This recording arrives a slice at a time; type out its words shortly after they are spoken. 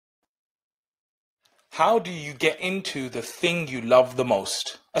How do you get into the thing you love the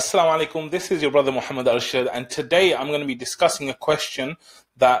most? Assalamu alaikum, this is your brother Mohammad Arshad, and today I'm going to be discussing a question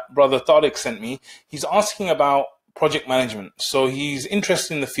that brother Tariq sent me. He's asking about project management. So he's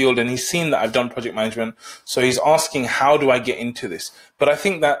interested in the field and he's seen that I've done project management. So he's asking, how do I get into this? But I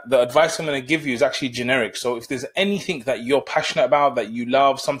think that the advice I'm going to give you is actually generic. So if there's anything that you're passionate about, that you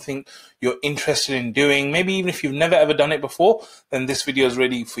love, something you're interested in doing, maybe even if you've never ever done it before, then this video is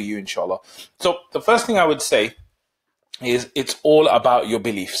ready for you, inshallah. So the first thing I would say is it's all about your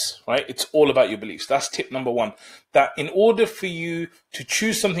beliefs, right? It's all about your beliefs. That's tip number one, that in order for you to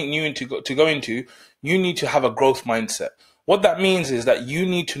choose something new and to go into, you need to have a growth mindset. What that means is that you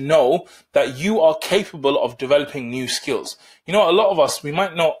need to know that you are capable of developing new skills. You know, a lot of us, we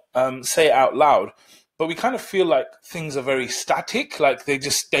might not say it out loud, but we kind of feel like things are very static, like they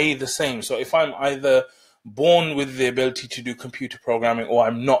just stay the same. So if I'm either born with the ability to do computer programming, or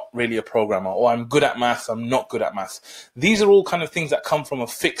I'm not really a programmer, or I'm good at maths, I'm not good at maths. These are all kind of things that come from a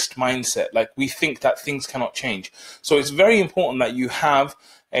fixed mindset. Like we think that things cannot change. So it's very important that you have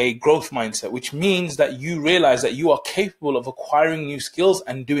a growth mindset, which means that you realize that you are capable of acquiring new skills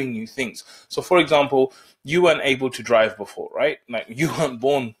and doing new things. So for example, you weren't able to drive before, right? Like you weren't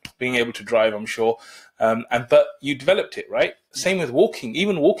born being able to drive, I'm sure. But you developed it, right? Same with walking.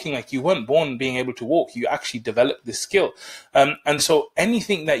 Even walking, like you weren't born being able to walk. You actually developed this skill. And so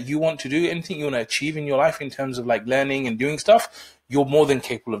anything that you want to do, anything you want to achieve in your life in terms of like learning and doing stuff, you're more than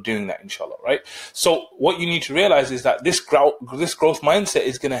capable of doing that, inshallah, right? So what you need to realize is that this growth mindset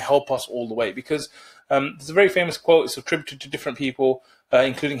is going to help us all the way, because there's a very famous quote. It's attributed to different people,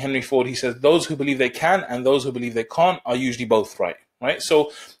 including Henry Ford. He says, those who believe they can and those who believe they can't are usually both right, right?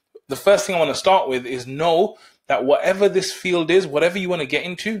 So the first thing I want to start with is know that whatever this field is, whatever you want to get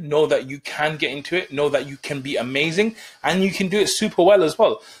into, know that you can get into it, know that you can be amazing, and you can do it super well as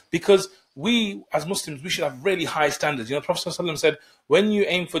well. Because we, as Muslims, we should have really high standards. You know, Prophet ﷺ said, when you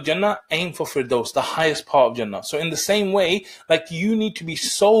aim for Jannah, aim for Firdaus, the highest part of Jannah. So in the same way, like you need to be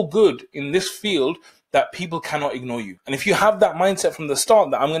so good in this field that people cannot ignore you. And if you have that mindset from the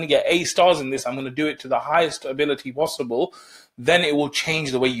start, that I'm going to get A stars in this, I'm going to do it to the highest ability possible, then it will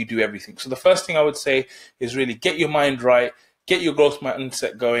change the way you do everything. So the first thing I would say is really get your mind right, get your growth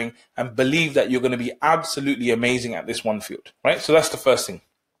mindset going, and believe that you're going to be absolutely amazing at this one field, right? So that's the first thing.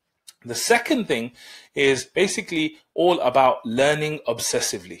 The second thing is basically all about learning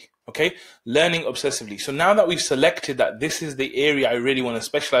obsessively. Okay, learning obsessively. So now that we've selected that this is the area I really want to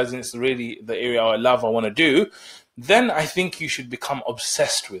specialize in, it's really the area I love, I want to do, then I think you should become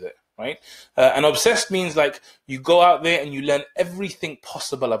obsessed with it, right? And obsessed means like you go out there and you learn everything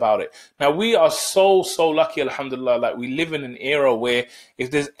possible about it. Now we are so lucky, alhamdulillah, that we live in an era where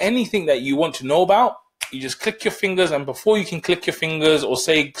if there's anything that you want to know about, you just click your fingers, and before you can click your fingers or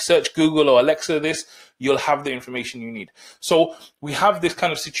say search Google or Alexa this, you'll have the information you need. So we have this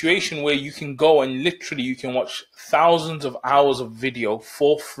kind of situation where you can go and literally you can watch thousands of hours of video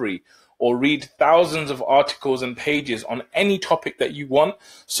for free, or read thousands of articles and pages on any topic that you want,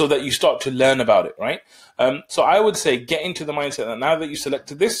 so that you start to learn about it, right? So I would say get into the mindset that now that you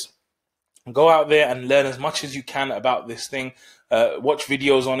selected this, go out there and learn as much as you can about this thing, watch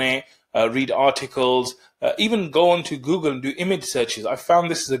videos on it, read articles, even go onto Google and do image searches. I found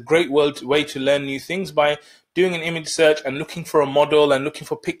this is a great way to learn new things, by doing an image search and looking for a model and looking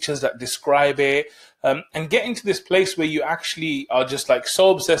for pictures that describe it, and get into this place where you actually are just like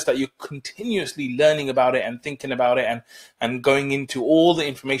so obsessed that you're continuously learning about it and thinking about it, and going into all the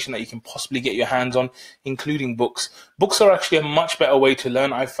information that you can possibly get your hands on, including books. Books are actually a much better way to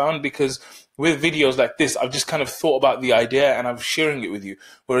learn, I've found, because with videos like this, I've just kind of thought about the idea and I'm sharing it with you.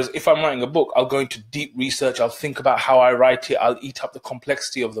 Whereas if I'm writing a book, I'll go into deep research, I'll think about how I write it, I'll eat up the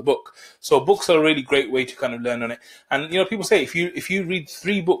complexity of the book. So books are a really great way to kind of learn on it. And you know, people say if you read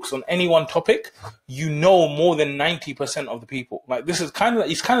 3 books on any one topic, you know more than 90% of the people. Like this is kind of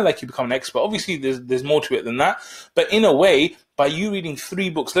like, it's kind of like you become an expert. Obviously there's more to it than that, but in a way, by you reading 3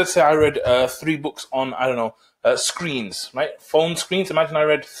 books, let's say I read 3 books on, I don't know, screens, right? Phone screens. Imagine I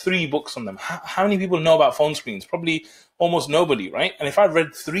read 3 books on them. How many people know about phone screens? Probably almost nobody, right? And if I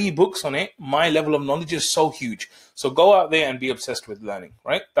read 3 books on it, my level of knowledge is so huge. So go out there and be obsessed with learning,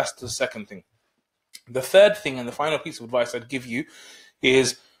 right? That's the second thing. The third thing and the final piece of advice I'd give you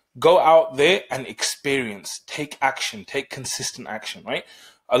is go out there and experience, take action, take consistent action, right?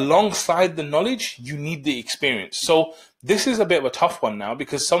 Alongside the knowledge, you need the experience. So this is a bit of a tough one now,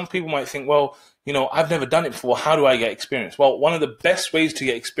 because some people might think, well, you know, I've never done it before. How do I get experience? Well, one of the best ways to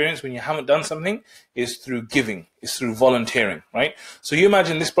get experience when you haven't done something is through giving, is through volunteering, right? So you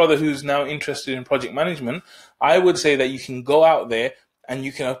imagine this brother who's now interested in project management. I would say that you can go out there and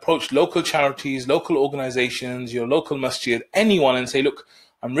you can approach local charities, local organizations, your local masjid, anyone, and say, look,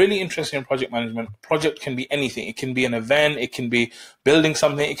 I'm really interested in project management. Project can be anything. It can be an event. It can be building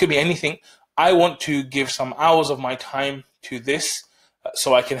something. It could be anything. I want to give some hours of my time to this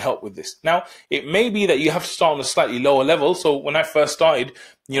so I can help with this. Now, it may be that you have to start on a slightly lower level. So when I first started,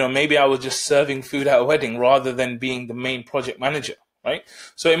 maybe I was just serving food at a wedding rather than being the main project manager. Right?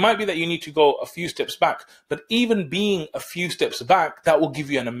 So it might be that you need to go a few steps back, but even being a few steps back, that will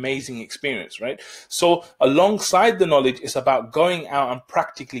give you an amazing experience, right? So alongside the knowledge, it's about going out and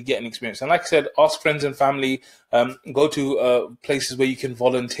practically getting experience. And like I said, ask friends and family, go to places where you can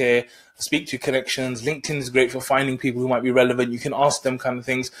volunteer, speak to connections. LinkedIn is great for finding people who might be relevant. You can ask them kind of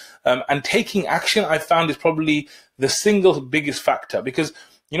things. And taking action, I found, is probably the single biggest factor, because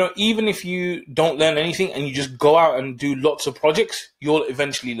even if you don't learn anything and you just go out and do lots of projects, you'll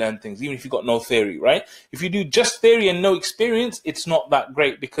eventually learn things, even if you've got no theory, right? If you do just theory and no experience, it's not that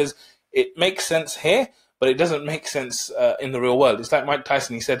great, because it makes sense here, but it doesn't make sense in the real world. It's like Mike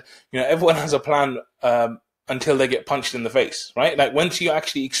Tyson. He said, everyone has a plan until they get punched in the face, right? Like once you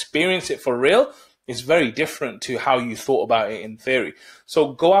actually experience it for real, it's very different to how you thought about it in theory.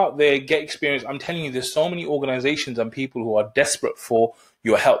 So go out there, get experience. I'm telling you, there's so many organizations and people who are desperate for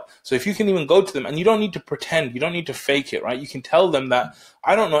your help. So if you can even go to them, and you don't need to pretend, you don't need to fake it, right? You can tell them that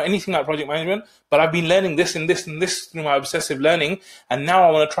I don't know anything about project management, but I've been learning this and this and this through my obsessive learning, and now I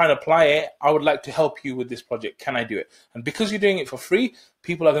want to try and apply it. I would like to help you with this project. Can I do it? And because you're doing it for free,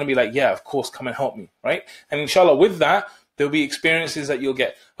 people are going to be like, yeah, of course, come and help me, right? And inshallah, with that, there'll be experiences that you'll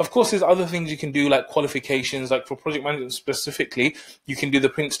get. Of course, there's other things you can do, like qualifications. Like for project management specifically, you can do the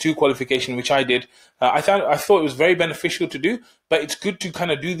Prince 2 qualification, which I did. I thought it was very beneficial to do, but it's good to kind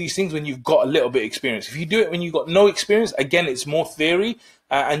of do these things when you've got a little bit of experience. If you do it when you've got no experience, again, it's more theory,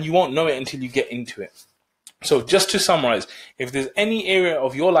 and you won't know it until you get into it. So just to summarize, if there's any area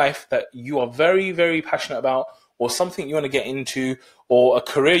of your life that you are very, very passionate about, or something you want to get into, or a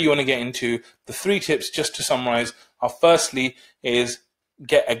career you want to get into, the 3 tips, just to summarize, are firstly is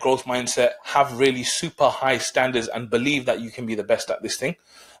get a growth mindset, have really super high standards, and believe that you can be the best at this thing.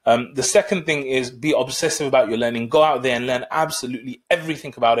 The second thing is be obsessive about your learning. Go out there and learn absolutely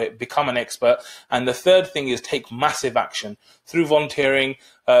everything about it, become an expert. And the third thing is take massive action through volunteering,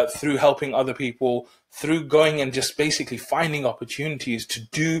 through helping other people, through going and just basically finding opportunities to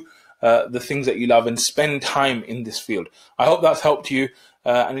do the things that you love and spend time in this field. I hope that's helped you,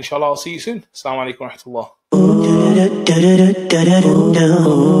 and inshallah I'll see you soon. Assalamu alaikum wa rahmatullah.